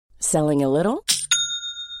Selling a little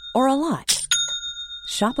or a lot?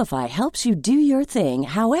 Shopify helps you do your thing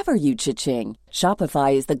however you cha-ching.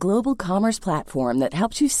 Shopify is the global commerce platform that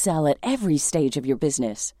helps you sell at every stage of your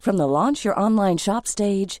business. From the launch your online shop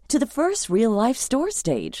stage to the first real-life store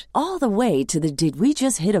stage, all the way to the did we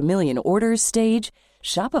just hit a million orders stage.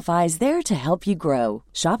 Shopify is there to help you grow.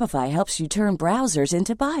 Shopify helps you turn browsers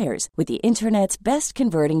into buyers with the internet's best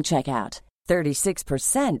converting checkout.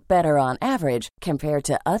 36% better on average compared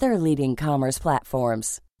to other leading commerce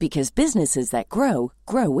platforms. Because businesses that grow,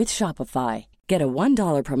 grow with Shopify. Get a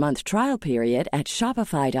 $1 per month trial period at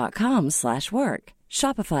shopify.com/work.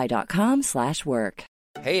 Shopify.com/work.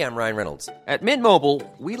 Hey, I'm Ryan Reynolds. At Mint Mobile,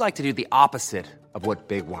 we like to do the opposite of what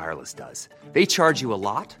Big Wireless does. They charge you a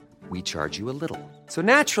lot, we charge you a little. So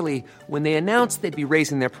naturally, when they announced they'd be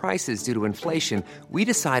raising their prices due to inflation, we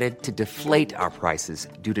decided to deflate our prices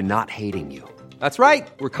due to not hating you. That's right.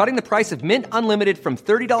 We're cutting the price of Mint Unlimited from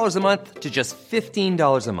 $30 a month to just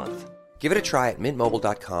 $15 a month. Give it a try at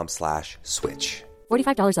mintmobile.com/switch.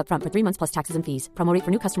 $45 up front for 3 months plus taxes and fees. Promo rate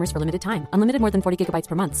for new customers for limited time. Unlimited more than 40 gigabytes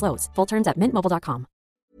per month. Slows full terms at mintmobile.com.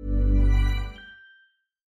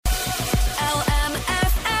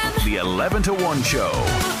 LMFM. The 11 to 1 show.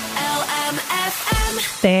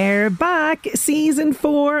 LMFM. They're back. Season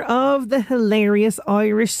 4 of the hilarious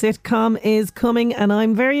Irish sitcom is coming, and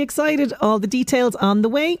I'm very excited. All the details on the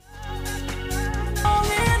way.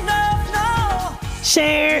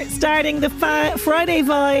 Cher starting the Friday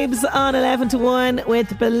vibes on 11 to 1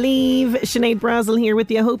 with Believe. Sinead Brazel here with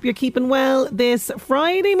you. I hope you're keeping well this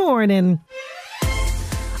Friday morning.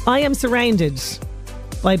 I am surrounded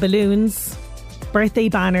by balloons, birthday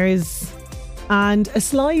banners, and a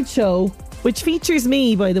slideshow which features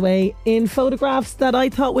me, by the way, in photographs that I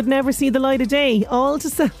thought would never see the light of day, all to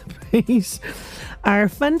celebrate our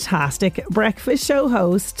fantastic breakfast show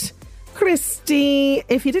host, Christy.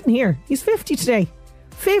 If you didn't hear, he's 50 today.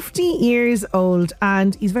 50 years old,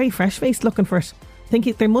 and he's very fresh-faced looking for it. I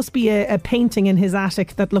think there must be a painting in his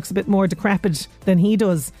attic that looks a bit more decrepit than he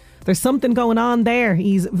does. There's something going on there.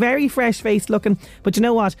 He's very fresh-faced looking, but you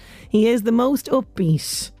know what? He is the most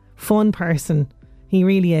upbeat, fun person. He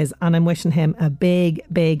really is, and I'm wishing him a big,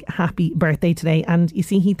 big happy birthday today. And you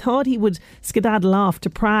see, he thought he would skedaddle off to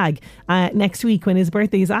Prague next week when his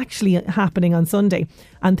birthday is actually happening on Sunday,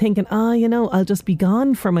 and thinking, I'll just be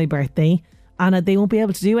gone for my birthday and they won't be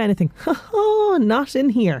able to do anything. Oh, not in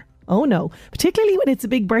here. Oh no, particularly when it's a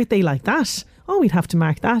big birthday like that. Oh, we'd have to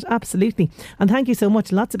mark that, absolutely. And thank you so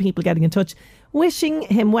much. Lots of people getting in touch, wishing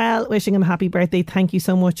him well, wishing him a happy birthday. Thank you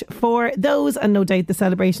so much for those, and no doubt the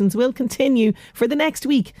celebrations will continue for the next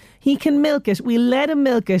week. He can milk it. We let him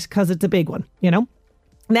milk it because it's a big one, you know.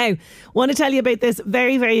 Now, want to tell you about this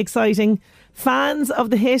very, very exciting. Fans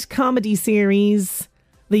of the hit comedy series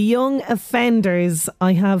The Young Offenders,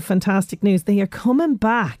 I have fantastic news. They are coming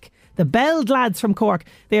back. The Beld lads from Cork,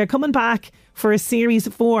 they are coming back for a series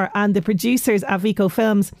 4, and the producers at Vico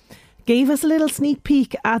Films gave us a little sneak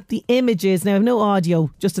peek at the images. Now, I have no audio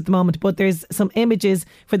just at the moment, but there's some images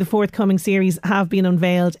for the forthcoming series have been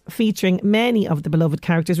unveiled, featuring many of the beloved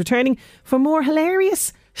characters returning for more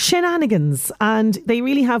hilarious shenanigans, and they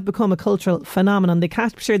really have become a cultural phenomenon. They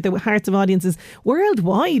captured the hearts of audiences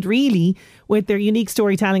worldwide, really, with their unique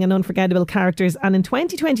storytelling and unforgettable characters. And in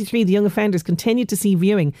 2023, The Young Offenders continued to see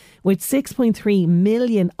viewing with 6.3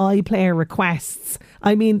 million iPlayer requests.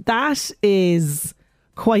 I mean, that is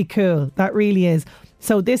quite cool. That really is.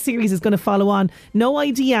 So this series is going to follow on. No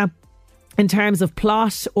idea in terms of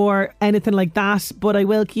plot or anything like that, but I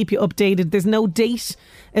will keep you updated. There's no date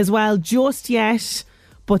as well just yet,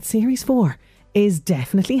 but series 4 is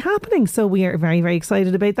definitely happening. So we are very, very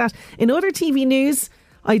excited about that. In other TV news,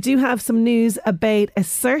 I do have some news about a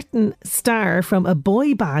certain star from a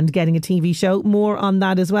boy band getting a TV show. More on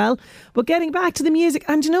that as well. But getting back to the music,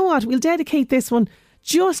 and you know what? We'll dedicate this one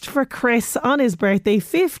just for Chris on his birthday.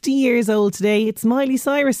 50 years old today. It's Miley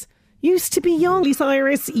Cyrus. Used to be young. Miley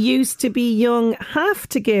Cyrus used to be young. Have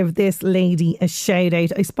to give this lady a shout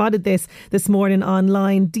out. I spotted this morning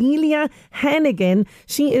online. Delia Hennigan.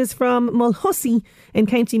 She is from Mulhussey in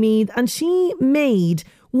County Meath, and she made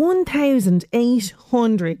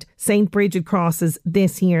 1,800 St. Bridget crosses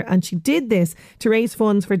this year, and she did this to raise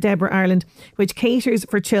funds for Deborah Ireland, which caters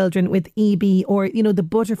for children with EB, or the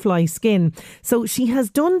butterfly skin. So she has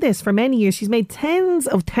done this for many years. She's made tens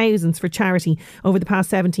of thousands for charity over the past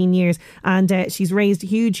 17 years, and she's raised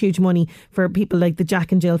huge money for people like the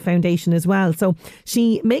Jack and Jill Foundation as well. So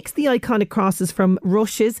she makes the iconic crosses from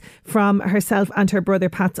rushes from herself and her brother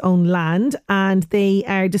Pat's own land, and they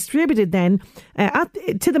are distributed then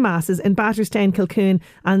to the masses in Batterstown, Kilcoon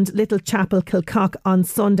and Little Chapel, Kilcock on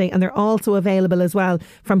Sunday, and they're also available as well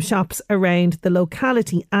from shops around the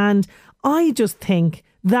locality. And I just think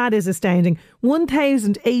that is astounding.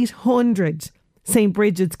 1,800 St.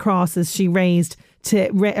 Bridget's crosses she made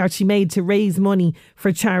to raise money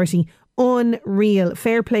for charity. Unreal.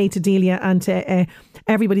 Fair play to Delia and to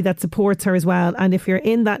everybody that supports her as well. And if you're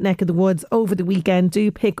in that neck of the woods over the weekend,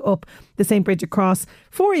 do pick up the St. Bridget Cross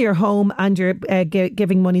for your home, and you're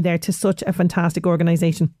giving money there to such a fantastic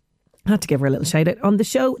organisation. I had to give her a little shout out on the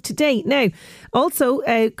show today. Now, also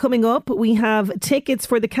coming up, we have tickets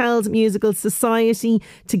for the Kells Musical Society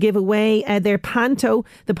to give away. Their panto,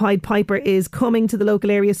 the Pied Piper, is coming to the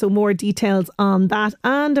local area, so more details on that.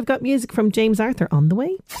 And I've got music from James Arthur on the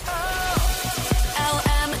way.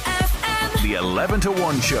 The 11 to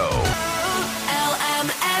 1 show.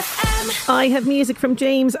 I have music from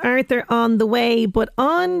James Arthur on the way, but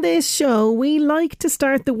on this show we like to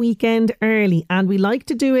start the weekend early, and we like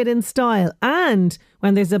to do it in style. And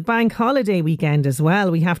when there's a bank holiday weekend as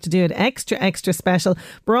well, we have to do it extra special.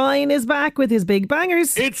 Brian is back with his big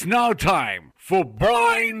bangers. It's now time for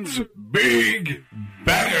Brian's Big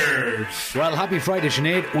Bangers. Well, happy Friday,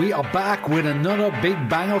 Sinead. We are back with another big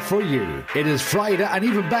banger for you. It is Friday, and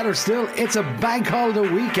even better still, it's a bank holiday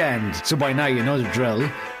weekend. So by now you know the drill.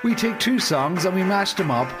 We take two songs and we mash them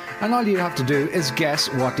up, and all you have to do is guess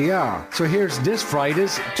what they are. So here's this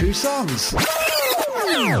Friday's two songs.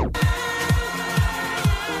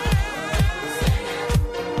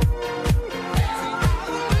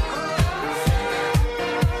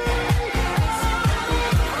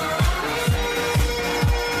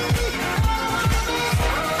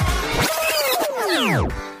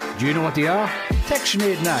 Do you know what they are? Text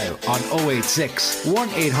Sinead now on 086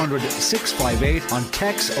 1800 658 on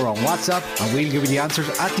text or on WhatsApp, and we'll give you the answers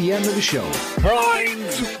at the end of the show.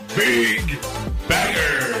 Brian's Big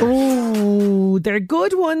Bangers. Ooh, they're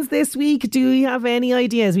good ones this week. Do you have any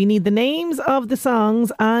ideas? We need the names of the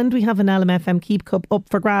songs, and we have an LMFM Keep Cup up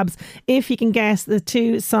for grabs if you can guess the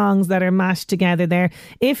two songs that are mashed together there.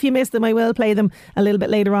 If you miss them, I will play them a little bit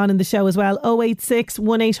later on in the show as well. 086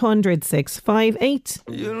 1800 658.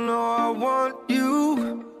 You know I want you.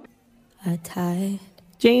 I tied.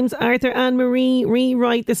 James Arthur and Marie,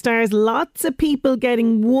 Rewrite the Stars. Lots of people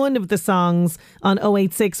getting one of the songs on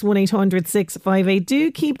 086 1800 658.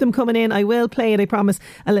 Do keep them coming in. I will play it, I promise,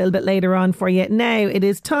 a little bit later on for you. Now it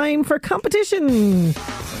is time for competition.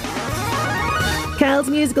 Kells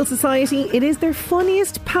Musical Society, it is their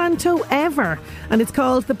funniest panto ever, and it's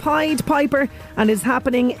called The Pied Piper, and is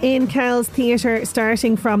happening in Kells Theatre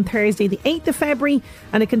starting from Thursday the 8th of February,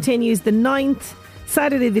 and it continues the 9th,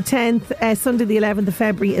 Saturday the 10th, Sunday the 11th of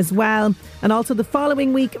February as well, and also the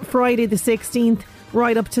following week, Friday the 16th,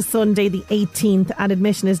 right up to Sunday the 18th, and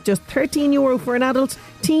admission is just €13 for an adult,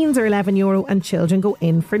 teens are €11 and children go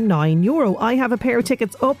in for €9. I have a pair of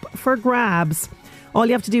tickets up for grabs. All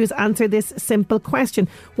you have to do is answer this simple question.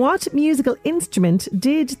 What musical instrument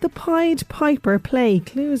did the Pied Piper play?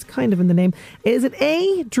 Clue is kind of in the name. Is it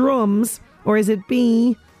A, drums, or is it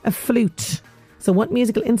B, a flute? So what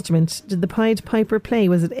musical instrument did the Pied Piper play?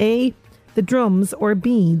 Was it A, the drums, or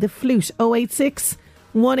B, the flute? 086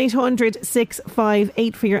 1800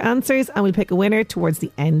 658 for your answers, and we'll pick a winner towards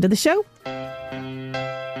the end of the show.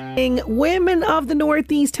 Women of the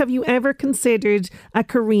Northeast, have you ever considered a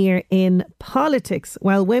career in politics?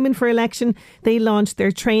 Well, Women for Election, they launched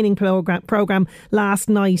their training programme last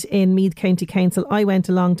night in Meath County Council. I went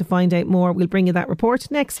along to find out more. We'll bring you that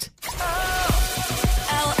report next.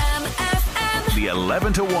 The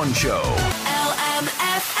 11 to 1 show.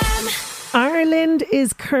 Ireland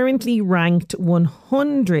is currently ranked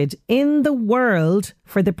 100 in the world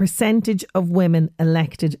for the percentage of women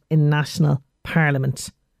elected in national parliament.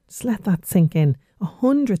 Just let that sink in.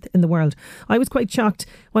 100th in the world. I was quite shocked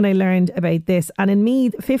when I learned about this. And in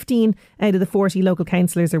Meath, 15 out of the 40 local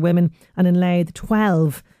councillors are women, and in Louth,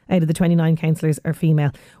 12 out of the 29 councillors are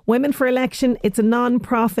female. Women for Election, it's a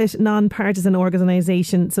non-profit, non-partisan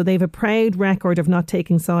organisation, so they have a proud record of not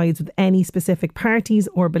taking sides with any specific parties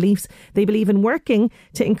or beliefs. They believe in working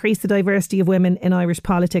to increase the diversity of women in Irish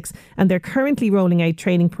politics, and they're currently rolling out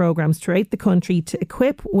training programmes throughout the country to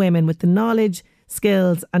equip women with the knowledge,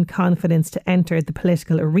 skills and confidence to enter the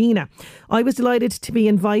political arena. I was delighted to be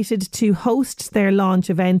invited to host their launch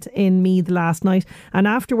event in Meath last night, and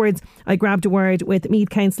afterwards I grabbed a word with Meath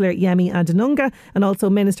Councillor Yemi Adenunga and also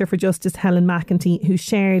Minister for Justice Helen McEntee, who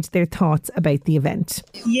shared their thoughts about the event.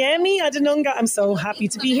 Yemi Adenunga, I'm so happy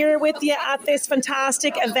to be here with you at this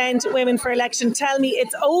fantastic event, Women for Election. Tell me,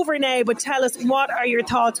 it's over now, but tell us, what are your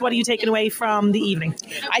thoughts? What are you taking away from the evening?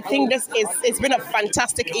 I think it's been a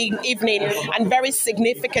fantastic evening and very very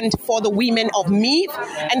significant for the women of Meath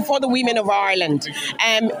and for the women of Ireland.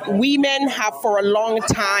 Women have for a long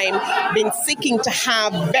time been seeking to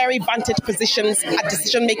have very vantage positions at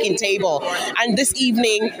decision-making table. And this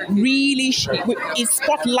evening really is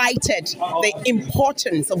spotlighted the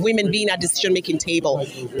importance of women being at decision-making table.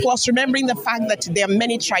 Plus, remembering the fact that there are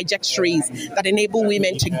many trajectories that enable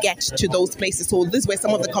women to get to those places. So these were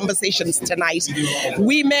some of the conversations tonight.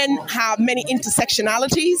 Women have many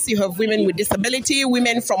intersectionalities. You have women with disability,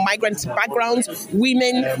 women from migrant backgrounds,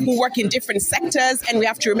 women who work in different sectors. And we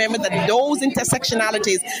have to remember that those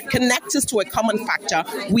intersectionalities connect us to a common factor.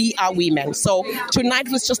 We are women. So tonight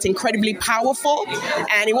was just incredibly powerful.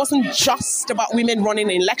 And it wasn't just about women running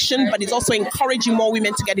an election, but it's also encouraging more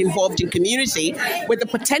women to get involved in community with the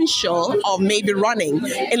potential of maybe running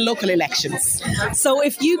in local elections. So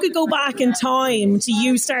if you could go back in time to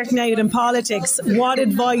you starting out in politics, what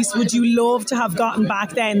advice would you love to have gotten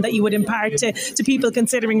back then that you would impart to people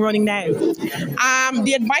considering running now?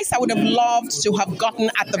 The advice I would have loved to have gotten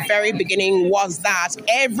at the very beginning was that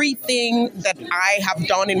everything that I have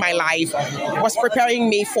done in my life was preparing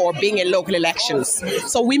me for being in local elections.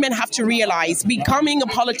 So women have to realize becoming a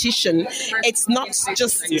politician, it's not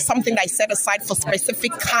just something that I set aside for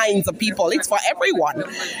specific kinds of people. It's for everyone.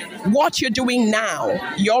 What you're doing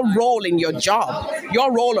now, your role in your job,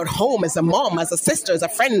 your role at home as a mom, as a sister, as a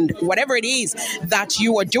friend, whatever it is that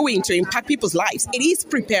you are doing to impact people's lives, it is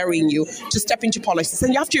preparing you to step into politics.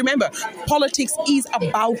 And you have to remember, politics is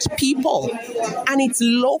about people, and it's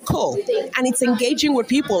local, and it's engaging with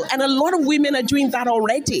people. And a lot of women are doing that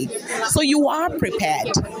already. So you are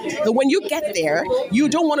prepared. But when you get there, you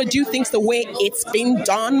don't want to do things the way it's been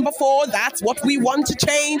done before. That's what we want to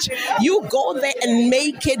change. You go there and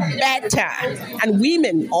make it better. And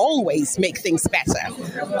women always make things better.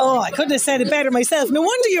 Oh, I couldn't have said it better myself. No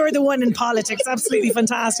wonder you're the one in politics. Absolutely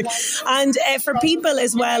fantastic. And for people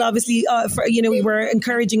as well, obviously, we were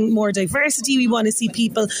encouraging more diversity. We want to see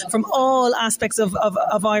people from all aspects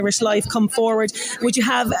of Irish life come forward. Would you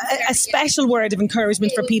have a special word of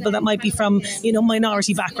encouragement for people that might be from,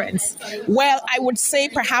 minority backgrounds? Well, I would say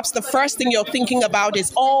perhaps the first thing you're thinking about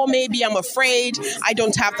is, maybe I'm afraid, I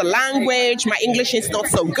don't have the language, my English is not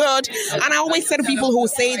so good. And I always say to people who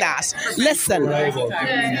say that, listen,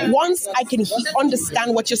 once I can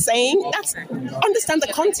understand what you're saying, understand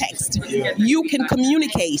the context. You can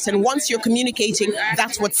communicate, and once you're communicating,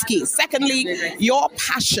 that's what's key. Secondly, your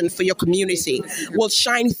passion for your community will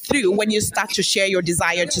shine through when you start to share your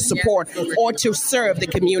desire to support or to serve the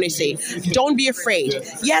community. Don't be afraid.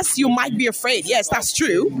 Yes, you might be afraid. Yes, that's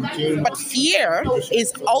true. But fear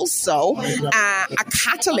is also a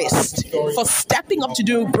catalyst for stepping up to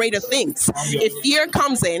do greater things. If fear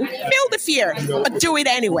comes in, feel the fear, but do it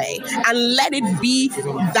anyway. And let it be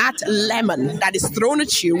that lemon that is thrown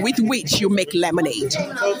at you with which you make lemonade.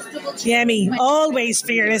 Yemi, always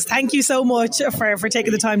fearless. Thank you so much for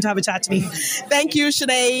taking the time to have a chat to me. Thank you,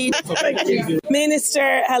 Sinead. Thank you.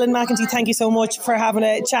 Minister Helen McEntee, thank you so much for having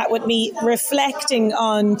a chat with me, reflecting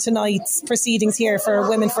on tonight's proceedings here for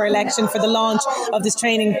Women for Election, for the launch of this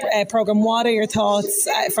training programme. What are your thoughts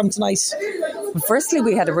from tonight? Well, firstly,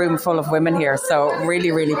 we had a room full of women here, so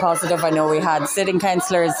really, really positive. I know we had sitting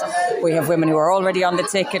councillors, we have women who are already on the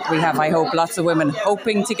ticket, we have, I hope, lots of women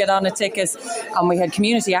hoping to get on a ticket, and we had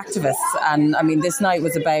community activists. And I mean, this night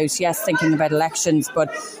was about, yes, thinking about elections,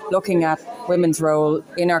 but looking at women's role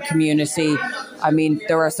in our community. I mean,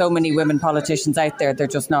 there are so many women politicians out there, they're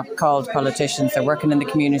just not called politicians. They're working in the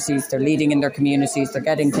communities, they're leading in their communities, they're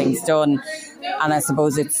getting things done. And I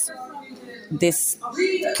suppose it's this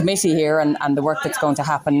committee here and the work that's going to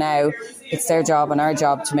happen now, it's their job and our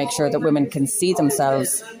job to make sure that women can see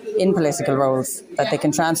themselves in political roles, that they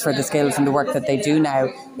can transfer the skills and the work that they do now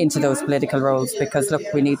into those political roles. Because look,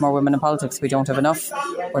 we need more women in politics. We don't have enough.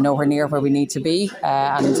 We're nowhere near where we need to be.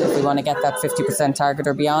 And if we want to get that 50% target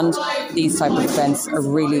or beyond, these type of events are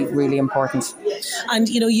really, really important. And,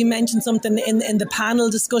 you mentioned something in the panel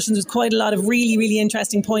discussions. There's quite a lot of really, really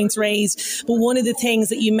interesting points raised. But one of the things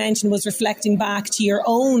that you mentioned was reflecting back to your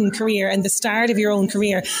own career and the start of your own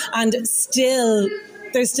career. And there's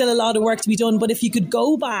still a lot of work to be done. But if you could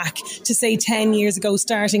go back to, say, 10 years ago,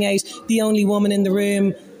 starting out, the only woman in the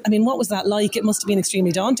room, I mean, what was that like? It must have been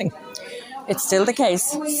extremely daunting. It's still the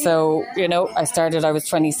case. So, I was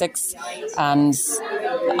 26 and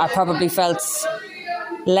I probably felt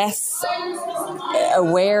less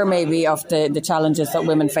aware maybe of the challenges that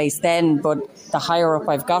women face then, but the higher up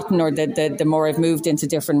I've gotten, or the more I've moved into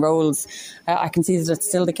different roles, I can see that it's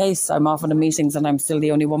still the case. I'm often in meetings and I'm still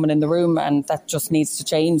the only woman in the room, and that just needs to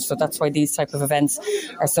change. So that's why these type of events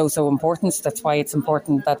are so important. That's why it's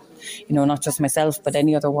important that, you know, not just myself, but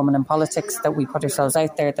any other woman in politics, that we put ourselves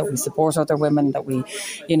out there, that we support other women, that we,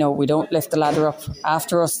 you know, we don't lift the ladder up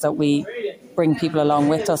after us, that we bring people along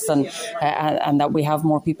with us, and that we have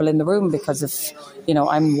more people in the room. Because if, you know,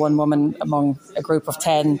 I'm one woman among a group of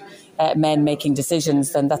 10 men making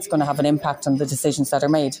decisions, then that's going to have an impact on the decisions that are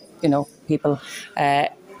made. You know, people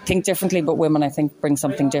think differently, but women, I think, bring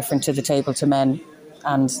something different to the table to men.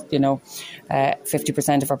 And, you know,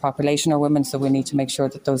 50% of our population are women, so we need to make sure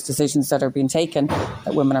that those decisions that are being taken,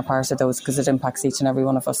 that women are part of those, because it impacts each and every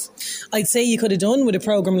one of us. I'd say you could have done with a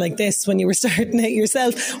programme like this when you were starting out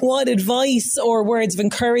yourself. What advice or words of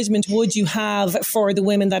encouragement would you have for the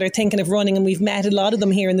women that are thinking of running? And we've met a lot of them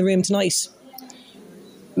here in the room tonight.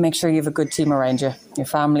 Make sure you have a good team around you, your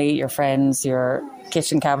family, your friends, your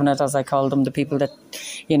kitchen cabinet, as I call them, the people that,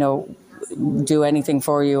 you know, do anything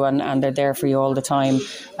for you and they're there for you all the time.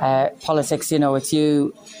 Politics, you know, it's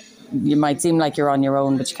you might seem like you're on your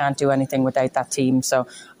own, but you can't do anything without that team. So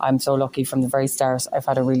I'm so lucky from the very start. I've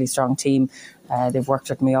had a really strong team. They've worked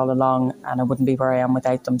with me all along, and I wouldn't be where I am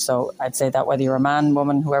without them. So I'd say that whether you're a man,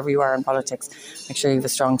 woman, whoever you are in politics, make sure you have a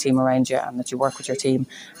strong team around you and that you work with your team,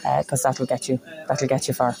 because that'll get you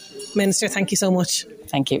far. Minister, thank you so much.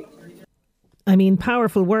 Thank you. I mean,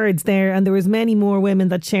 powerful words there, and there was many more women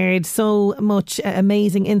that shared so much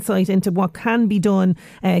amazing insight into what can be done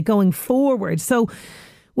going forward. So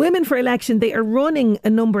Women for Election, they are running a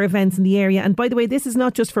number of events in the area. And by the way, this is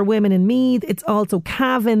not just for women in Meath, it's also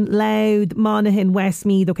Cavan, Louth, Monaghan,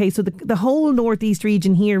 Westmeath. Okay, so the whole northeast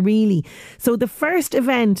region here, really. So the first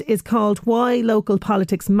event is called Why Local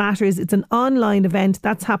Politics Matters. It's an online event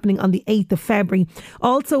that's happening on the 8th of February.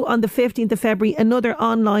 Also on the 15th of February, another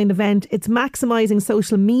online event. It's maximising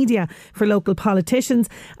social media for local politicians.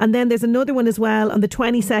 And then there's another one as well on the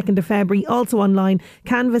 22nd of February, also online,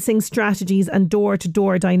 canvassing strategies and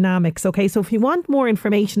door-to-door dynamics. Okay, so if you want more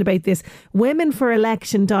information about this,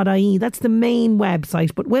 womenforelection.ie, that's the main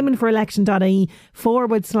website, but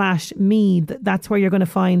womenforelection.ie/Meath, that's where you're going to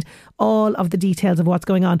find all of the details of what's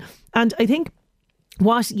going on. And I think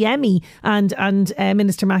what Yemi and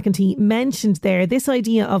Minister McEntee mentioned there, this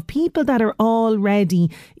idea of people that are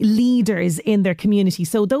already leaders in their community.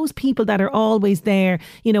 So those people that are always there,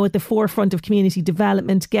 you know, at the forefront of community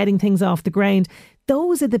development, getting things off the ground.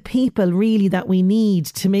 Those are the people really that we need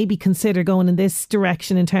to maybe consider going in this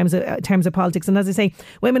direction in terms of politics. And as I say,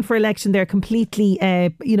 Women for Election, they're completely,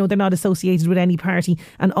 they're not associated with any party,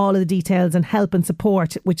 and all of the details and help and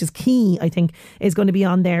support, which is key, I think, is going to be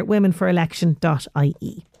on there,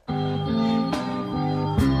 womenforelection.ie.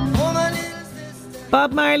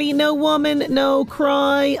 Bob Marley, No Woman, No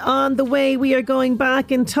Cry. On the way, we are going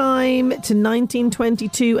back in time to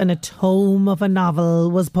 1922 and a tome of a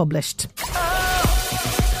novel was published.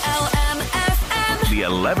 The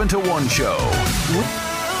 11 to 1 show.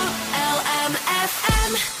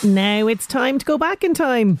 Now it's time to go back in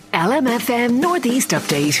time. LMFM Northeast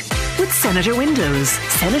Update with Senator Windows.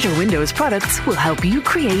 Senator Windows products will help you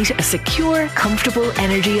create a secure, comfortable,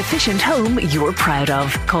 energy efficient home you're proud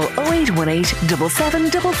of. Call 0818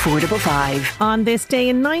 774455. On this day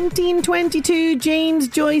in 1922, James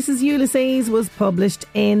Joyce's Ulysses was published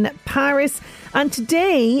in Paris. And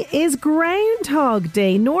today is Groundhog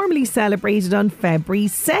Day, normally celebrated on February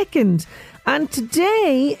 2nd. And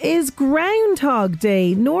today is Groundhog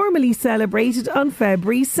Day, normally celebrated on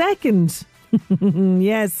February 2nd.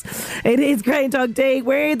 Yes, it is Groundhog Day,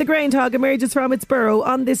 where the groundhog emerges from its burrow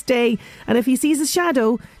on this day. And if he sees a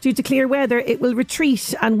shadow, due to clear weather, it will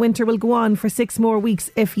retreat and winter will go on for 6 more weeks.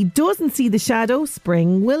 If he doesn't see the shadow,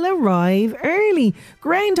 spring will arrive early.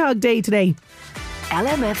 Groundhog Day today.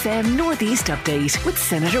 LMFM Northeast Update with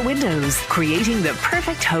Senator Windows. Creating the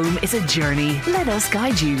perfect home is a journey. Let us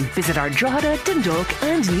guide you. Visit our Drogheda, Dundalk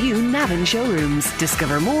and new Navan showrooms.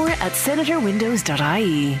 Discover more at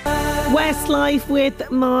senatorwindows.ie. Westlife with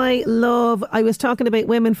My Love. I was talking about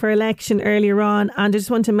Women for Election earlier on, and I just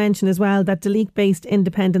want to mention as well that Duleek-based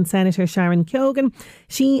independent Senator Sharon Keoghan,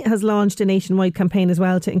 she has launched a nationwide campaign as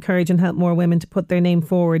well to encourage and help more women to put their name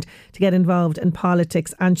forward to get involved in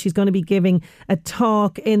politics, and she's going to be giving a talk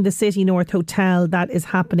in the City North Hotel that is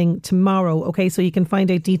happening tomorrow. Okay, so you can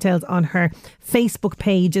find out details on her Facebook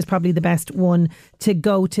page, is probably the best one to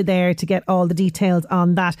go to there to get all the details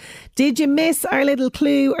on that. Did you miss our little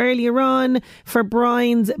clue earlier on for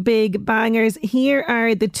Brian's Big Bangers? Here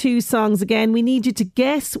are the 2 songs again. We need you to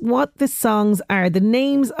guess what the songs are, the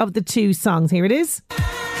names of the 2 songs. Here it is.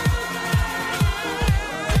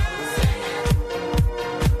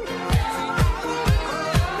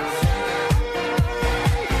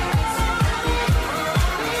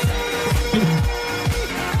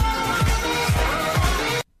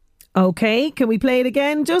 Okay, can we play it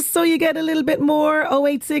again just so you get a little bit more?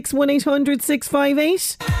 086 1800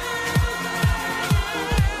 658.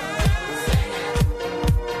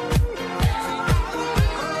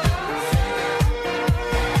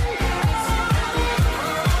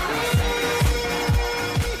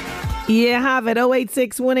 You have it,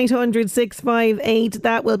 086 1800 658.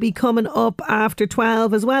 That will be coming up after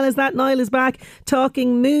 12. As well as that, Niall is back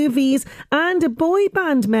talking movies, and a boy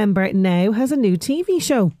band member now has a new TV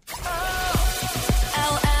show.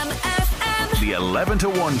 The 11 to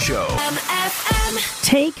 1 show.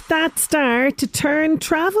 Take That star to turn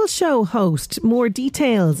travel show host. More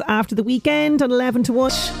details after the weekend on 11 to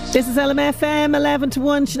 1. This is LMFM 11 to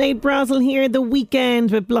 1. Sinead Brazel here. The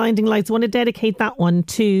Weekend with Blinding Lights. I want to dedicate that one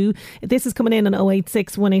too. This is coming in on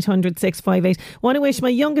 086 1800 658. Want to wish my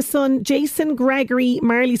youngest son Jason Gregory,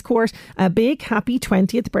 Marley's Court, a big happy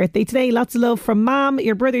 20th birthday today. Lots of love from Mom,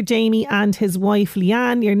 your brother Jamie and his wife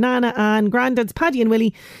Leanne, your Nana Anne, Granddads Paddy and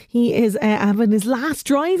Willie. He is having his last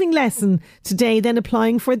driving lesson today, then applying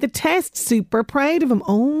for the test. Super proud of him.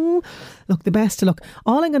 Oh, look, the best of luck.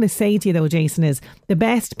 All I'm going to say to you though, Jason, is the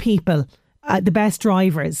best people, the best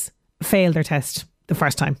drivers fail their test the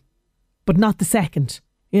first time, but not the second.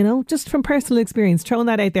 You know, just from personal experience, throwing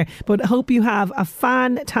that out there. But I hope you have a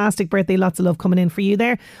fantastic birthday. Lots of love coming in for you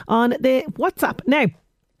there on the WhatsApp. Now,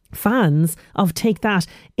 fans of Take That,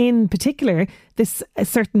 in particular this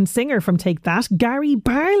certain singer from Take That, Gary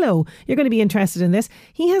Barlow, you're going to be interested in this.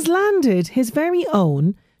 He has landed his very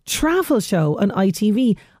own travel show on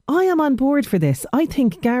ITV. I am on board for this. I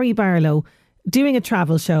think Gary Barlow doing a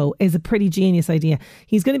travel show is a pretty genius idea.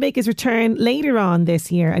 He's going to make his return later on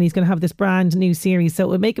this year, and he's going to have this brand new series, so it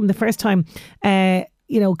would make him the first time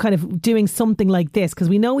kind of doing something like this, because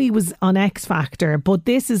we know he was on X Factor, but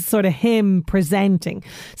this is sort of him presenting.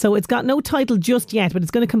 So it's got no title just yet, but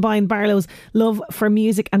it's going to combine Barlow's love for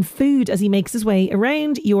music and food as he makes his way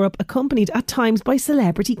around Europe, accompanied at times by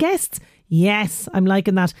celebrity guests. Yes, I'm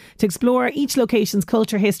liking that. To explore each location's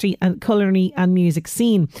culture, history and culinary and music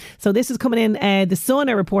scene. So this is coming in, The Sun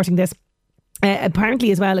are reporting this.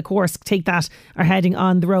 Apparently as well, of course, Take That are heading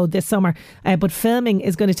on the road this summer, but filming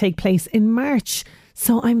is going to take place in March.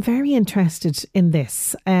 So I'm very interested in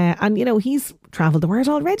this. And, you know, he's travelled the world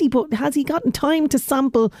already, but has he gotten time to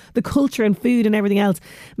sample the culture and food and everything else?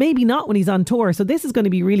 Maybe not when he's on tour. So this is going to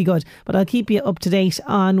be really good. But I'll keep you up to date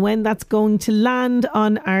on when that's going to land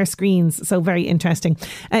on our screens. So very interesting.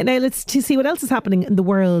 Now let's see what else is happening in the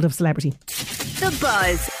world of celebrity. The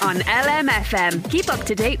Buzz on LMFM. Keep up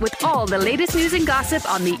to date with all the latest news and gossip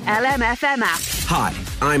on the LMFM app. Hi,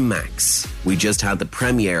 I'm Max. We just had the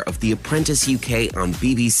premiere of The Apprentice UK on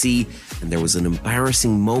BBC, and there was an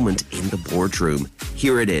embarrassing moment in the boardroom.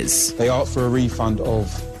 Here it is. They asked for a refund of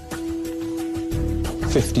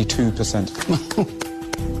 52%.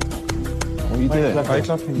 What are you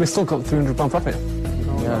doing? We still got £300 profit.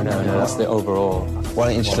 No, that's the overall. Why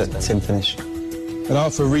don't you just let Tim finish? They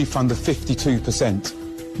asked for a refund of 52%,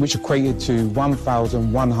 which equated to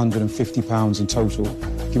 £1,150 in total,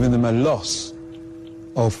 giving them a loss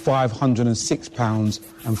of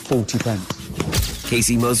 £506.40.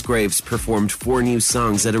 Casey Musgraves performed 4 new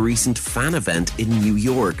songs at a recent fan event in New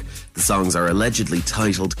York. The songs are allegedly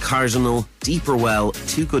titled Cardinal, Deeper Well,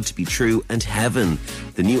 Too Good to Be True and Heaven.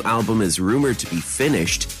 The new album is rumoured to be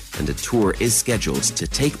finished, and a tour is scheduled to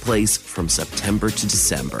take place from September to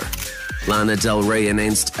December. Lana Del Rey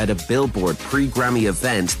announced at a Billboard pre-Grammy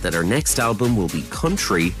event that her next album will be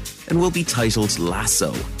country and will be titled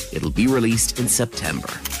Lasso. It'll be released in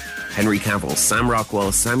September. Henry Cavill, Sam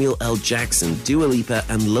Rockwell, Samuel L. Jackson, Dua Lipa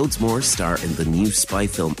and loads more star in the new spy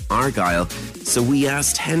film Argylle. So we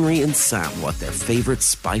asked Henry and Sam what their favourite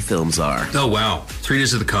spy films are. Oh wow, 3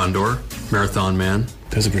 Days of the Condor, Marathon Man.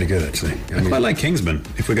 Those are pretty good, actually. I quite like Kingsman,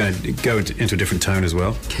 if we're going to go into a different tone as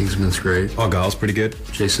well. Kingsman's great. Argylle's pretty good.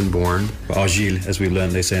 Jason Bourne. Argylle, as we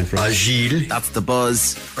learned, they say in France. Argylle. That's The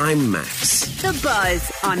Buzz. I'm Max. The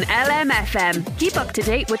Buzz on LMFM. Keep up to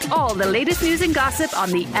date with all the latest news and gossip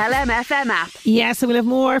on the LMFM app. Yes, so we'll have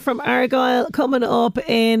more from Argylle coming up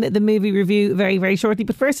in the movie review very, very shortly.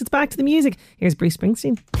 But first, it's back to the music. Here's Bruce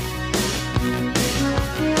Springsteen.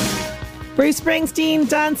 Bruce Springsteen,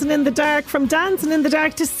 Dancing in the Dark. From dancing in the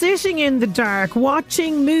dark to sitting in the dark,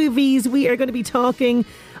 watching movies. We are going to be talking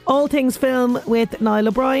all things film with Niall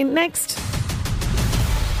O'Brien next.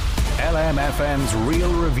 LMFM's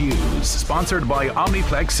Real Reviews, sponsored by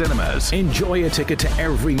Omniplex Cinemas. Enjoy a ticket to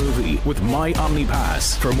every movie with My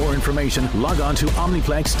OmniPass. For more information, log on to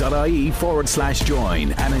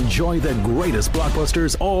omniplex.ie/join and enjoy the greatest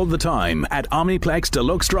blockbusters all the time at Omniplex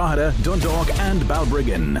Deluxe Drogheda, Dundalk and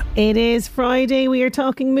Balbriggan. It is Friday. We are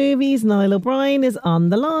talking movies. Niall O'Brien is on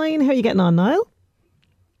the line. How are you getting on, Niall?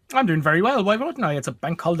 I'm doing very well. Why wouldn't I? It's a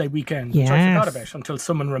bank holiday weekend, which I forgot about until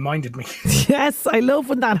someone reminded me. Yes, I love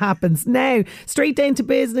when that happens. Now, straight down to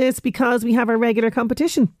business because we have our regular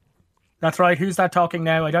competition. That's right. Who's that talking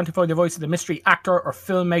now? Identify the voice of the mystery actor or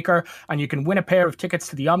filmmaker, and you can win a pair of tickets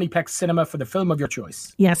to the Omniplex Cinema for the film of your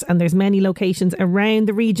choice. Yes, and there's many locations around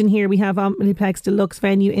the region here. We have Omniplex Deluxe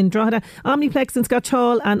venue in Drogheda, Omniplex in Scotch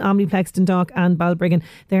Hall, and Omniplex Dundalk and Balbriggan.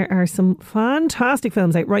 There are some fantastic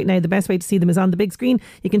films out right now. The best way to see them is on the big screen.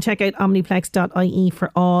 You can check out omniplex.ie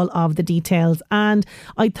for all of the details. And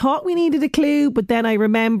I thought we needed a clue, but then I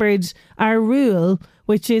remembered our rule,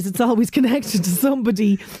 which is it's always connected to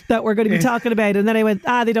somebody that we're going to be talking about. And then I went,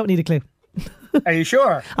 they don't need a clue. Are you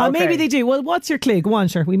sure? Maybe they do. Well, what's your clue? Go on,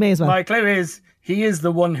 sure. We may as well. My clue is he is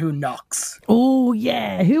the one who knocks. Oh,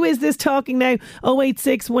 yeah. Who is this talking now?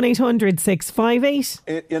 086 1800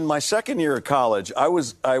 658. In my second year of college, I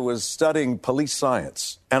was studying police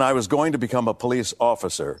science, and I was going to become a police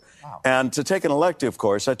officer. Wow. And to take an elective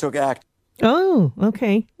course, I took acting. Oh,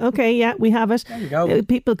 okay. Okay, yeah, we have it. There you go.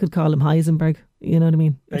 People could call him Heisenberg. You know what I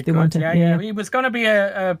mean? If they want to. Yeah. He was going to be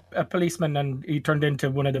a policeman, and he turned into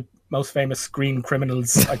one of the most famous screen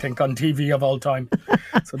criminals, I think, on TV of all time.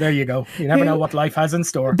 So there you go. You never know what life has in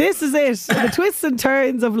store. This is it. The twists and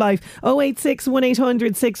turns of life. 086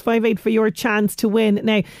 1800 658 for your chance to win.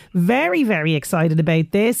 Now, very, very excited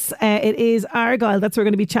about this. It is Argylle. That's what we're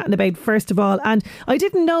going to be chatting about first of all. And I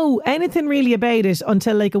didn't know anything really about it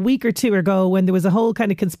until like a week or two ago when there was a whole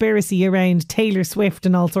kind of conspiracy around Taylor Swift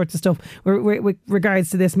and all sorts of stuff with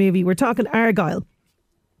regards to this movie. We're talking Argylle.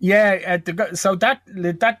 Yeah, so that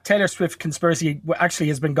Taylor Swift conspiracy actually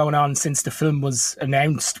has been going on since the film was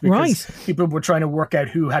announced, because people were trying to work out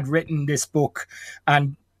who had written this book,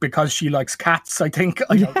 and because she likes cats, I think.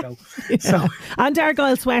 I don't know. Yeah. So, and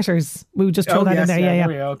Argylle sweaters. We would just throw that in there.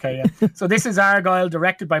 Yeah. Okay, yeah. So this is Argylle,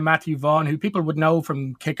 directed by Matthew Vaughn, who people would know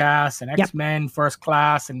from Kick-Ass and X-Men, First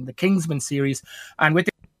Class, and the Kingsman series. And with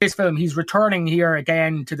this film, he's returning here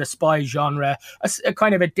again to the spy genre, a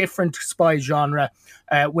kind of a different spy genre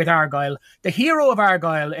with Argylle. The hero of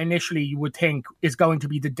Argylle, initially, you would think, is going to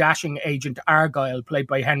be the dashing agent Argylle, played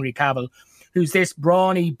by Henry Cavill, who's this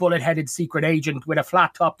brawny, bullet-headed secret agent with a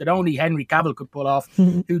flat top that only Henry Cavill could pull off,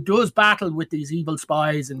 who does battle with these evil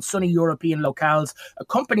spies in sunny European locales,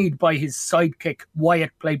 accompanied by his sidekick, Wyatt,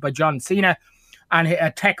 played by John Cena, and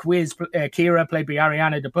a tech whiz, Kira, played by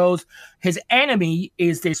Ariana DeBose. His enemy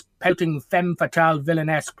is this pouting femme fatale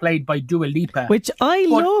villainess played by Dua Lipa. Which I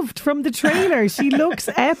loved from the trailer. She looks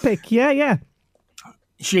epic. Yeah.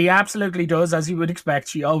 She absolutely does, as you would expect.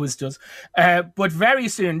 She always does. But very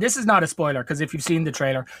soon, this is not a spoiler, because if you've seen the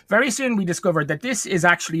trailer, very soon we discovered that this is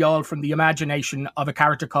actually all from the imagination of a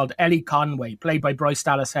character called Ellie Conway, played by Bryce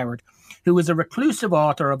Dallas Howard, who is a reclusive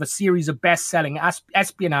author of a series of best-selling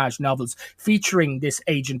espionage novels featuring this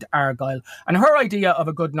agent Argylle. And her idea of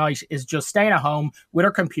a good night is just staying at home with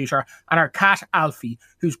her computer and her cat Alfie,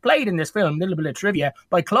 who's played in this film, a little bit of trivia,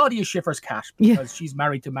 by Claudia Schiffer's cat, because she's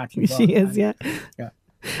married to Matthew Vaughn. She is, yeah.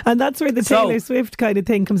 And that's where the Taylor Swift kind of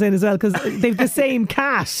thing comes in as well, because they've the same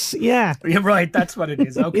cat. Yeah. You're right, that's what it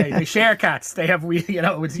is. Okay, They share cats. They have,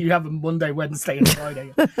 you have a Monday, Wednesday and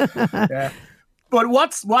Friday. Yeah. But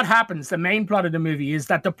what happens, the main plot of the movie, is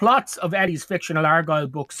that the plots of Ellie's fictional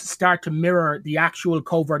Argylle books start to mirror the actual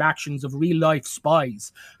covert actions of real-life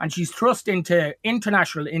spies. And she's thrust into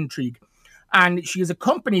international intrigue. And she is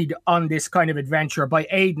accompanied on this kind of adventure by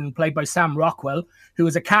Aidan, played by Sam Rockwell, who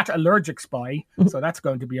is a cat allergic spy. So that's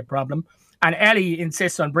going to be a problem. And Ellie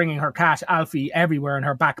insists on bringing her cat, Alfie, everywhere in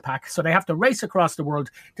her backpack. So they have to race across the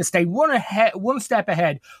world to stay one step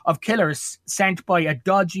ahead of killers sent by a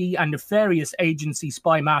dodgy and nefarious agency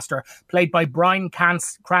spy master, played by Bryan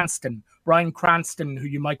Cranston. Bryan Cranston, who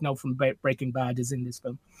you might know from Breaking Bad, is in this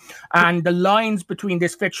film. And the lines between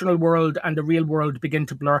this fictional world and the real world begin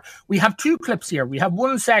to blur. We have two clips here. We have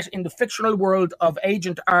one set in the fictional world of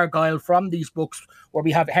Agent Argylle from these books, where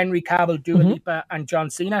we have Henry Cavill, Dua Lipa, and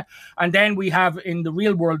John Cena. And then we have, in the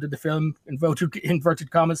real world of the film,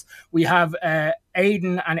 inverted commas, we have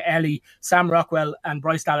Aidan and Ellie, Sam Rockwell and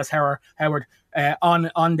Bryce Dallas Howard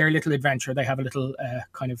on their little adventure. They have a little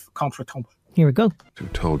kind of contretemps. Here we go. Who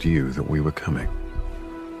told you that we were coming?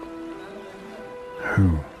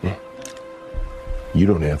 Who? You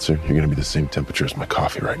don't answer. You're going to be the same temperature as my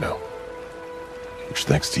coffee right now. which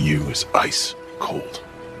thanks to you is ice cold.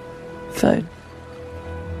 Phone.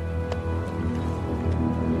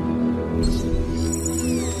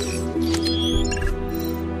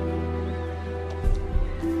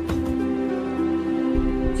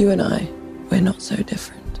 You and I, we're not so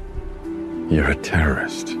different. You're a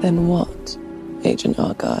terrorist. Then what, Agent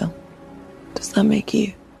Argyle? Does that make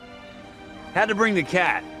you? Had to bring the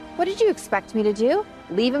cat. What did you expect me to do?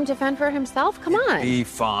 Leave him to fend for himself? Come on. Be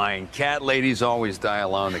fine. Cat ladies always die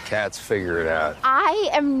alone. The cats figure it out. I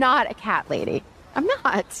am not a cat lady. I'm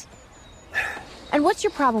not. And what's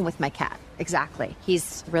your problem with my cat? Exactly.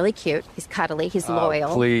 He's really cute. He's cuddly. He's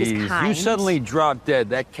loyal. Please. He's kind. You suddenly drop dead.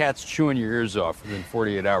 That cat's chewing your ears off within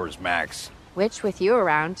 48 hours max. Which, with you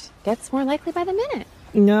around, gets more likely by the minute.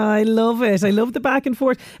 No, I love it. I love the back and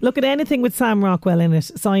forth. Look at anything with Sam Rockwell in it.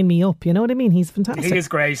 Sign me up. You know what I mean? He's fantastic. He is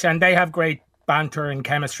great, and they have great banter and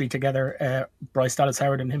chemistry together, Bryce Dallas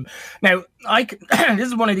Howard and him. Now, this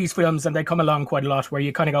is one of these films, and they come along quite a lot, where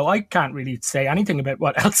you kind of go, I can't really say anything about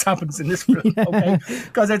what else happens in this film, okay?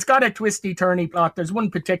 Because it's got a twisty, turny plot. There's one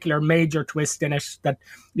particular major twist in it that,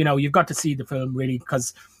 you know, you've got to see the film, really,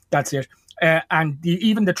 because that's it. And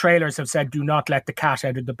even the trailers have said, do not let the cat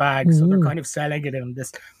out of the bag. So they're kind of selling it in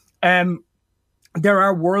this. There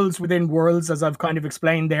are worlds within worlds, as I've kind of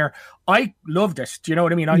explained there. I loved it. Do you know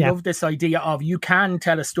what I mean? I love this idea of you can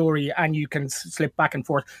tell a story and you can slip back and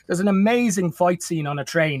forth. There's an amazing fight scene on a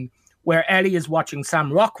train where Ellie is watching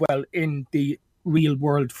Sam Rockwell in the real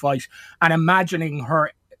world fight and imagining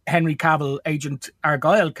her Henry Cavill, Agent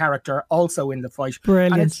Argyle character also in the fight.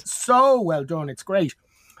 Brilliant. And it's so well done. It's great.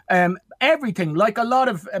 Everything, like a lot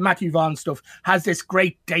of Matthew Vaughn stuff, has this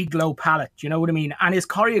great day-glow palette, you know what I mean? And is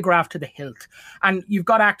choreographed to the hilt. And you've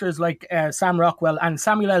got actors like Sam Rockwell, and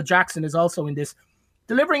Samuel L. Jackson is also in this,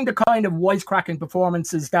 delivering the kind of wisecracking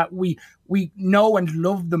performances that we know and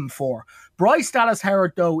love them for. Bryce Dallas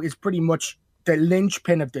Howard, though, is pretty much the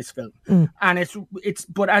linchpin of this film. And it's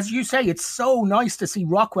but as you say, it's so nice to see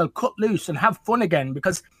Rockwell cut loose and have fun again,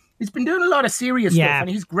 because he's been doing a lot of serious stuff and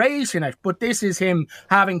he's great in it, but this is him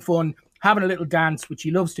having fun, having a little dance, which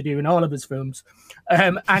he loves to do in all of his films.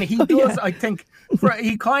 And he does, I think,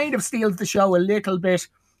 he kind of steals the show a little bit.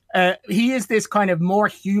 He is this kind of more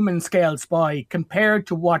human scale spy compared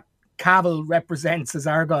to what Cavill represents as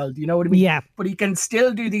Argyle. Do you know what I mean? Yeah. But he can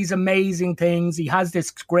still do these amazing things. He has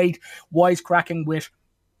this great wisecracking wit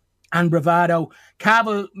and bravado.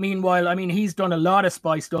 Cavill, meanwhile, I mean, he's done a lot of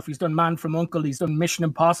spy stuff. He's done Man from U.N.C.L.E., he's done Mission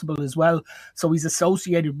Impossible as well. So he's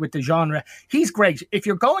associated with the genre. He's great. If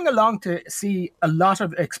you're going along to see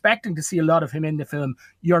expecting to see a lot of him in the film,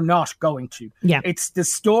 you're not going to. Yeah. It's the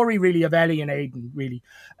story really of Ellie and Aidan, really.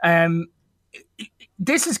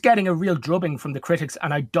 This is getting a real drubbing from the critics,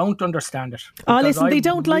 and I don't understand it. Oh, listen, they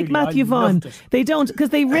don't like Matthew Vaughn. They don't, because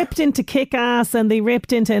they ripped into Kick-Ass and they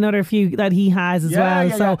ripped into another few that he has as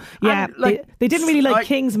well. They didn't really like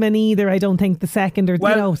Kingsman either, I don't think, the second or,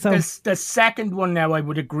 the second one now I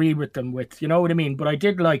would agree with them with, you know what I mean? But I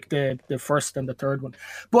did like the first and the third one.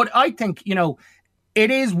 But I think, you know,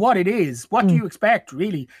 it is what it is. What do you expect,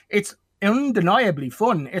 really? It's undeniably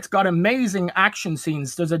fun. It's got amazing action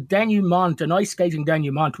scenes. There's a denouement, an ice skating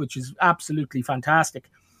denouement, which is absolutely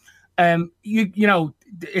fantastic. You know,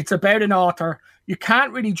 it's about an author. You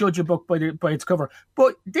can't really judge a book by its cover,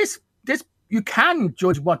 but this you can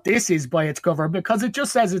judge what this is by its cover, because it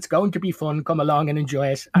just says it's going to be fun. Come along and enjoy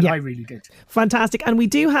it, and I really did. Fantastic. And we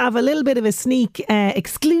do have a little bit of a sneak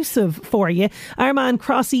exclusive for you. Our man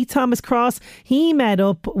Crossy, Thomas Cross, he met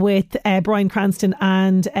up with Bryan Cranston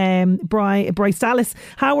and Bryce Dallas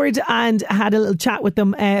Howard and had a little chat with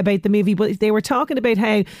them about the movie, but they were talking about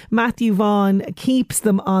how Matthew Vaughn keeps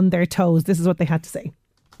them on their toes. This is what they had to say.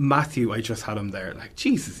 Matthew, I just had him there. Like,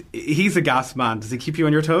 Jesus, he's a gas man. Does he keep you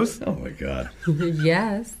on your toes? Oh my God.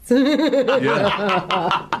 Yes. What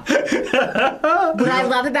I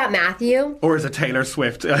love about Matthew... Or is it Taylor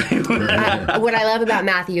Swift? What I love about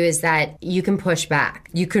Matthew is that you can push back.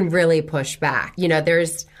 You can really push back. You know,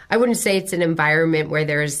 I wouldn't say it's an environment where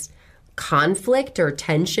there's conflict or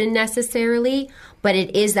tension necessarily, but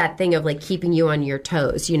it is that thing of like keeping you on your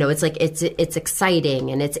toes. You know, it's like it's exciting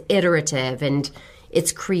and it's iterative and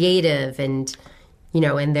it's creative, and you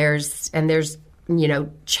know, and there's you know,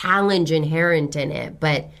 challenge inherent in it,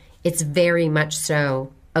 but it's very much so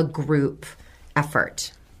a group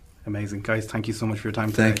effort. Amazing, guys. Thank you so much for your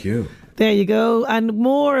time today. Thank you. There you go. And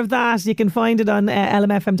more of that, you can find it on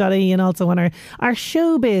lmfm.ie and also on our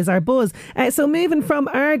showbiz, our buzz. So moving from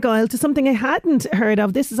Argyle to something I hadn't heard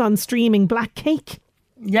of. This is on streaming, Black Cake.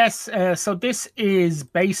 Yes, so this is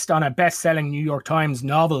based on a best-selling New York Times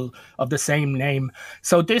novel of the same name.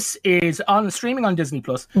 So this is streaming on Disney+.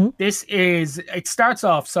 It starts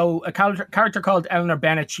off, so a character called Eleanor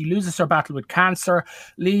Bennett, she loses her battle with cancer,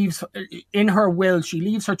 in her will, she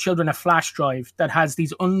leaves her children a flash drive that has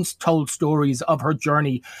these untold stories of her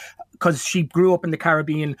journey, because she grew up in the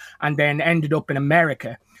Caribbean and then ended up in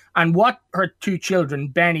America. And what her two children,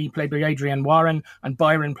 Benny, played by Adrienne Warren, and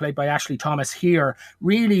Byron, played by Ashley Thomas here,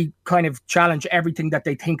 really kind of challenge everything that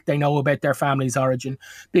they think they know about their family's origin.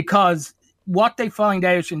 Because what they find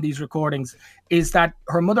out in these recordings is that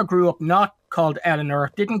her mother grew up not called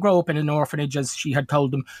Eleanor, didn't grow up in an orphanage as she had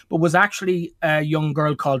told them, but was actually a young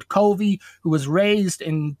girl called Covey, who was raised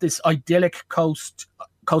in this idyllic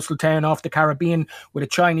coastal town off the Caribbean with a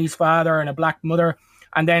Chinese father and a black mother.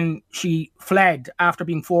 And then she fled after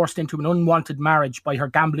being forced into an unwanted marriage by her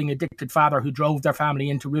gambling-addicted father, who drove their family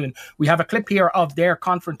into ruin. We have a clip here of their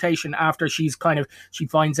confrontation after she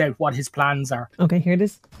finds out what his plans are. Okay, here it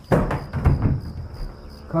is.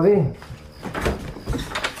 Covey.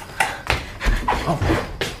 Oh.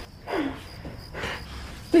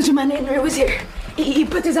 Little man Henry was here. He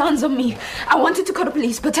put his hands on me. I wanted to call the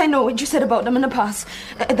police, but I know what you said about them in the past.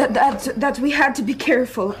 That we had to be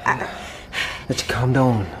careful. Let you calm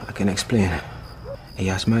down. I can explain. He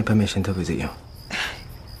asked my permission to visit you.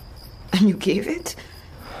 And you gave it?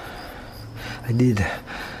 I did.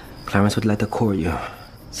 Clarence would like to court you.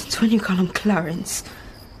 Since when you call him Clarence?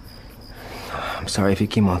 I'm sorry if he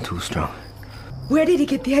came out too strong. Where did he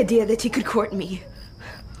get the idea that he could court me?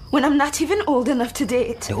 When I'm not even old enough to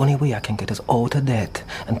date. The only way I can get us out of debt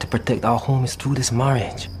and to protect our home is through this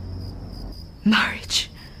marriage. Marriage?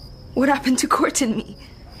 What happened to courting me?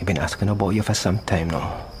 I've been asking about you for some time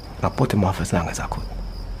now. I put him off as long as I could.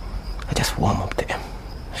 I just warm up to him.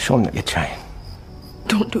 Show him that you're trying.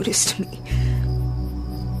 Don't do this to me.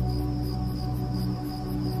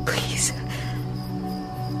 Please.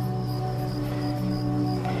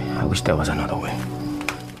 I wish there was another way.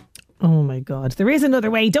 Oh my God. There is another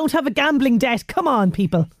way. Don't have a gambling debt. Come on,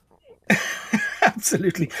 people.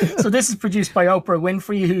 Absolutely. So this is produced by Oprah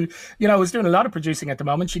Winfrey, who, is doing a lot of producing at the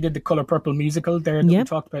moment. She did the Colour Purple musical there that we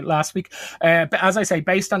talked about last week. But as I say,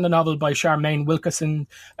 based on the novel by Charmaine Wilkerson,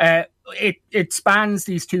 it spans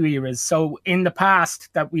these two eras. So in the past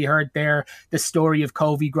that we heard there, the story of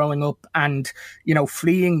Covey growing up and,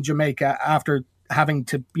 fleeing Jamaica after having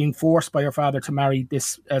to being forced by her father to marry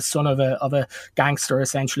this son of a gangster,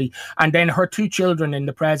 essentially, and then her two children in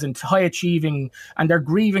the present, high achieving, and they're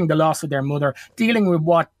grieving the loss of their mother, dealing with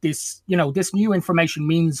what this new information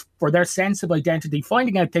means for their sense of identity,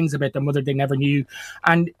 finding out things about their mother they never knew.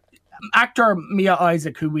 And actor Mia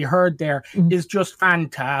Isaac, who we heard there, is just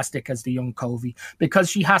fantastic as the young Covey, because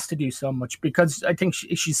she has to do so much, because I think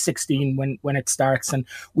she's 16 when it starts, and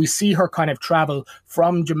we see her kind of travel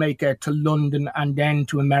from Jamaica to London and then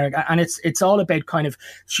to America, and it's all about kind of,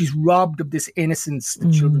 she's robbed of this innocence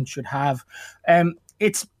that children should have.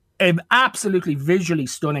 It's an absolutely visually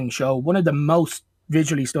stunning show, one of the most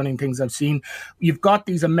visually stunning things I've seen. You've got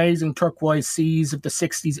these amazing turquoise seas of the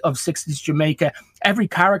 60s Jamaica. Every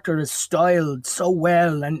character is styled so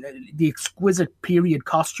well, and the exquisite period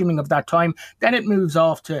costuming of that time. Then it moves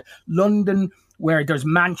off to London, where there's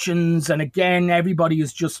mansions, and again everybody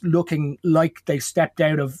is just looking like they stepped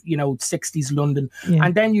out of 60s London.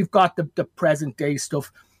 And then you've got the present day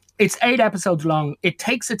stuff. It's 8 episodes long. It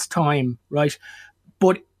takes its time, right?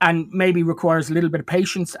 And maybe requires a little bit of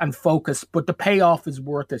patience and focus, but the payoff is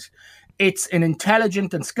worth it. It's an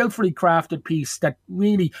intelligent and skillfully crafted piece that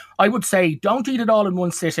really, I would say, don't eat it all in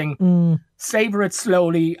one sitting. Savor it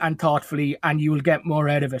slowly and thoughtfully, and you will get more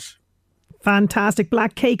out of it. Fantastic.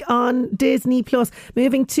 Black Cake on Disney+.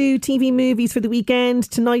 Moving to TV movies for the weekend.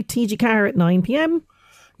 Tonight, TG Car at 9 p.m.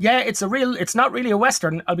 Yeah, it's not really a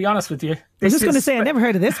Western, I'll be honest with you. I was just going to say, I never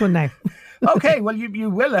heard of this one now. Okay, well, you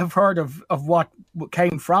will have heard of what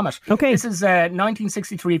came from it. Okay. This is a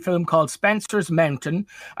 1963 film called Spencer's Mountain,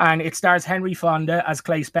 and it stars Henry Fonda as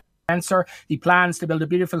Clay Spencer. He plans to build a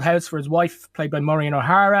beautiful house for his wife, played by Maureen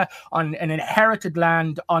O'Hara, on an inherited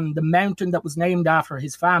land on the mountain that was named after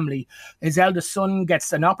his family. His eldest son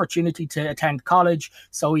gets an opportunity to attend college,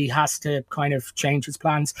 so he has to kind of change his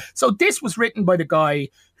plans. So this was written by the guy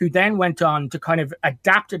who then went on to kind of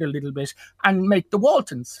adapt it a little bit and make The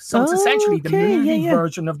Waltons. So it's essentially the movie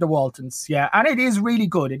version of The Waltons. Yeah, and it is really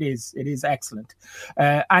good. It is excellent.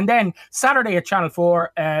 And then Saturday at Channel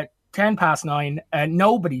 4, 9:10,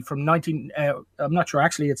 Nobody from I'm not sure,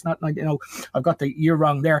 actually, it's not 19, no, I've got the year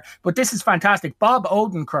wrong there, but this is fantastic. Bob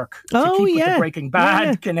Odenkirk, to keep with the Breaking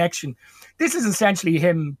Bad connection. This is essentially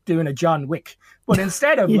him doing a John Wick, but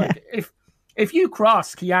instead of if you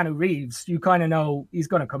cross Keanu Reeves, you kind of know he's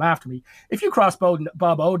going to come after me. If you cross Bob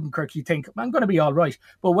Odenkirk, you think, I'm going to be all right.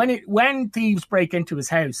 But when thieves break into his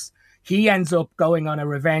house, he ends up going on a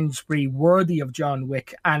revenge spree worthy of John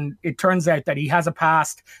Wick. And it turns out that he has a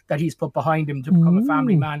past that he's put behind him to become a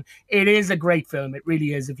family man. It is a great film. It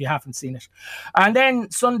really is, if you haven't seen it. And then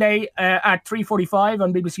Sunday at 3:45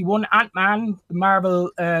 on BBC One, Ant-Man, the Marvel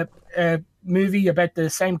movie about the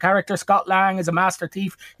same character. Scott Lang is a master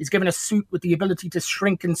thief. He's given a suit with the ability to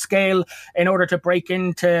shrink and scale in order to break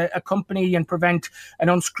into a company and prevent an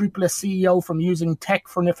unscrupulous CEO from using tech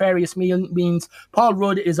for nefarious means. Paul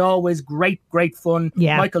Rudd is always great fun.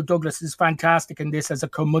 Yeah. Michael Douglas is fantastic in this as a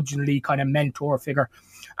curmudgeonly kind of mentor figure.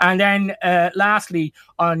 And then lastly,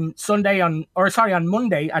 on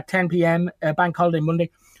Monday at 10 p.m, Bank Holiday Monday,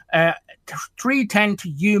 3:10 to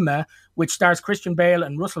Yuma, which stars Christian Bale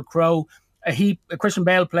and Russell Crowe. Christian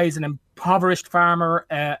Bale plays an impoverished farmer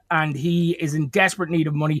and he is in desperate need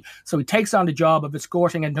of money. So he takes on the job of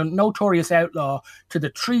escorting a notorious outlaw to the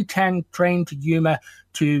 3:10 train to Yuma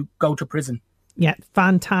to go to prison. Yeah,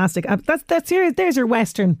 fantastic. There's your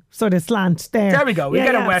Western sort of slant there. There we go. We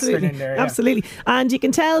get a Western in there. Yeah. Absolutely. And you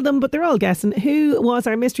can tell them, but they're all guessing, who was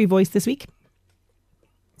our mystery voice this week?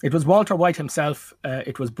 It was Walter White himself.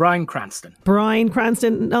 It was Bryan Cranston. Bryan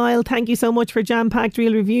Cranston. Niall, thank you so much for jam-packed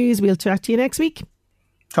Real Reviews. We'll chat to you next week.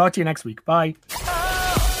 Talk to you next week. Bye.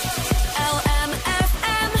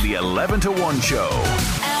 LMFM. The 11 to 1 show.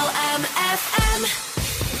 LMFM.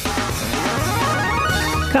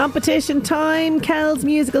 Competition time. Kells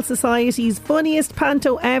Musical Society's funniest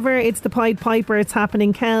panto ever. It's the Pied Piper. It's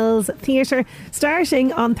happening Kells Theatre,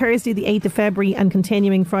 starting on Thursday the 8th of February and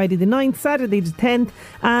continuing Friday the 9th, Saturday the 10th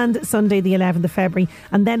and Sunday the 11th of February.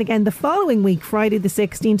 And then again the following week, Friday the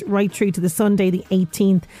 16th right through to the Sunday the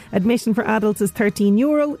 18th. Admission for adults is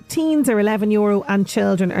 €13, teens are €11 and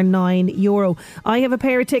children are €9. I have a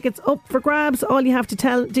pair of tickets up for grabs. All you have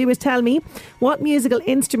to do is tell me, what musical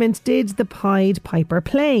instrument did the Pied Piper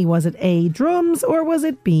play? Was it A, drums, or was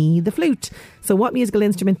it B, the flute? So what musical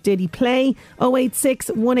instrument did he play?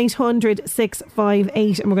 086 1800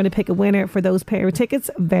 658, and we're going to pick a winner for those pair of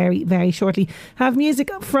tickets very, very shortly. Have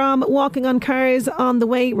music from Walking on Cars on the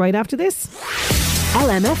way right after this.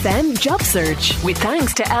 LMFM Job Search. With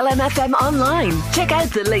thanks to LMFM Online. Check out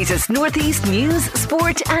the latest Northeast news,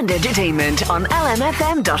 sport and entertainment on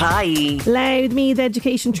lmfm.ie. Loudmead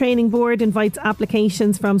Education Training Board invites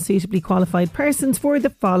applications from suitably qualified persons for the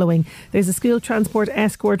following. There's a school transport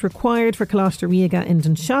escort required for Coláiste Riaga in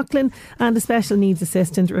Dunshaughlin and a special needs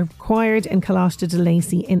assistant required in Coláiste de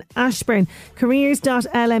Lacy in Ashburn.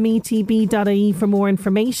 Careers.lmetb.ie for more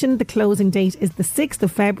information. The closing date is the 6th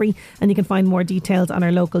of February and you can find more details on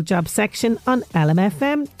our local job section on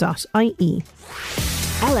lmfm.ie.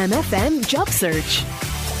 LMFM Job Search.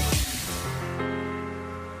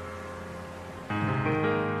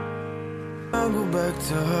 I'll go back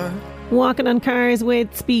to her. Walking on Cars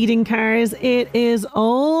with Speeding Cars. It is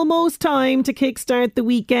almost time to kickstart the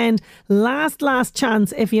weekend. Last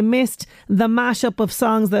chance. If you missed the mashup of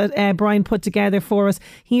songs that Brian put together for us,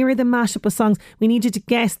 here are the mashup of songs. We need you to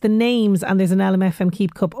guess the names, and there's an LMFM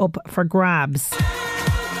Keep Cup up for grabs.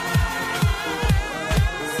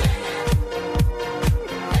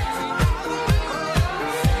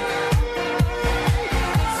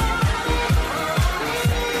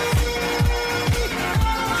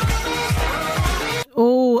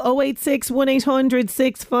 Oh, 086 1800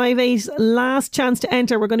 658. Last chance to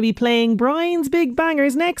enter. We're going to be playing Brian's Big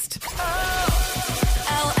Bangers next.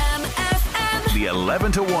 LMFM. The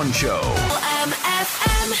 11 to 1 show. LMFM.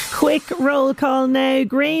 Quick roll call now.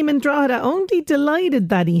 Graham and Drogheda, only delighted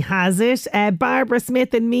that he has it. Barbara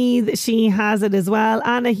Smith in Meath, she has it as well.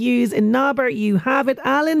 Anna Hughes in Nobber, you have it.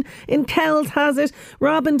 Alan in Kells has it.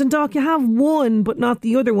 Robin Dundalk, you have one but not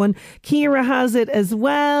the other one. Ciara has it as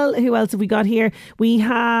well. Who else have we got here? We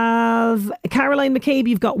have Caroline McCabe,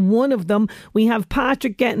 you've got one of them. We have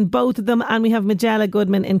Patrick getting both of them, and we have Magella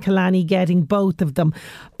Goodman in Killarney getting both of them.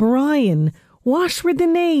 Brian, what were the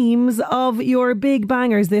names of your big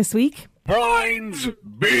bangers this week? Brian's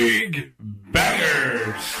Big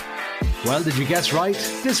Bangers. Well, did you guess right?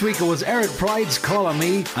 This week it was Eric Pride's Call On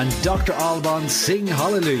Me and Dr. Alban's Sing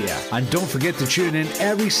Hallelujah. And don't forget to tune in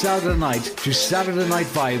every Saturday night to Saturday Night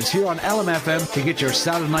Vibes here on LMFM to get your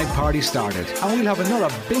Saturday night party started. And we'll have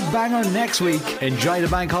another big banger next week. Enjoy the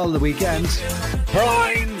bank holiday weekend.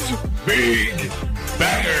 Brian's Big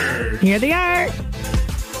Bangers. Here they are.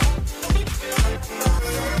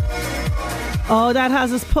 Oh, that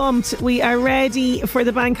has us pumped. We are ready for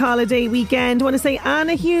the bank holiday weekend. I want to say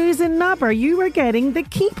Anna Hughes in Nobber, you are getting the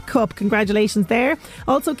Keep Cup. Congratulations there.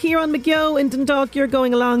 Also, Kieran McGeough in Dundalk, you're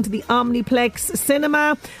going along to the Omniplex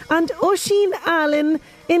Cinema. And Oisin Allen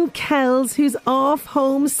in Kells, who's off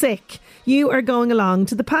homesick, you are going along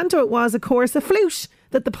to the Panto. It was, of course, a flute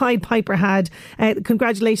that the Pied Piper had.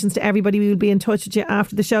 Congratulations to everybody. We will be in touch with you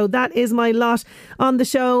after the show. That is my lot on the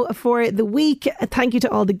show for the week. Thank you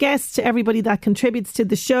to all the guests, to everybody that contributes to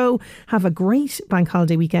the show. Have a great bank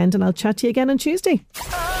holiday weekend, and I'll chat to you again on Tuesday.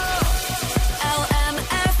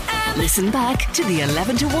 Listen back to the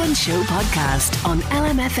 11 to 1 show podcast on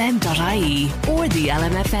lmfm.ie or the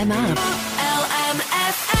LMFM app.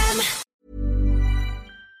 LMFM.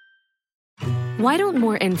 Why don't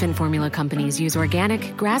more infant formula companies use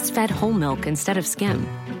organic, grass-fed whole milk instead of skim?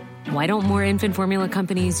 Why don't more infant formula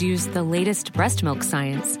companies use the latest breast milk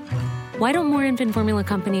science? Why don't more infant formula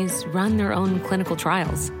companies run their own clinical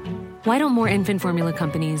trials? Why don't more infant formula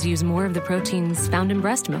companies use more of the proteins found in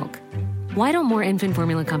breast milk? Why don't more infant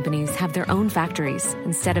formula companies have their own factories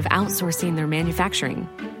instead of outsourcing their manufacturing?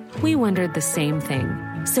 We wondered the same thing.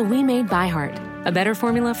 So we made ByHeart, a better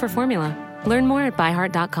formula for formula. Learn more at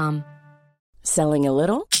byheart.com. Selling a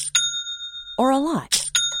little or a lot?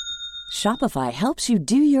 Shopify helps you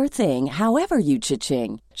do your thing however you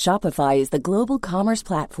cha-ching. Shopify is the global commerce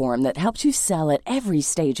platform that helps you sell at every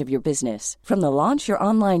stage of your business. From the launch your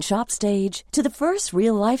online shop stage to the first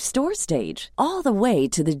real-life store stage, all the way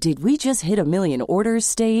to the did we just hit a million orders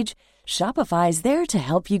stage. Shopify's there to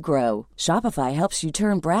help you grow. Shopify helps you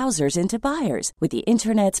turn browsers into buyers with the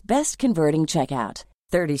internet's best converting checkout.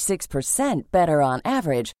 36% better on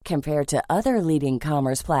average compared to other leading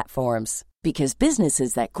commerce platforms. Because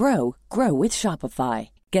businesses that grow, grow with Shopify.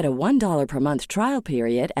 Get a $1 per month trial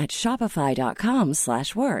period at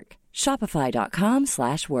shopify.com/work.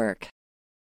 Shopify.com/work.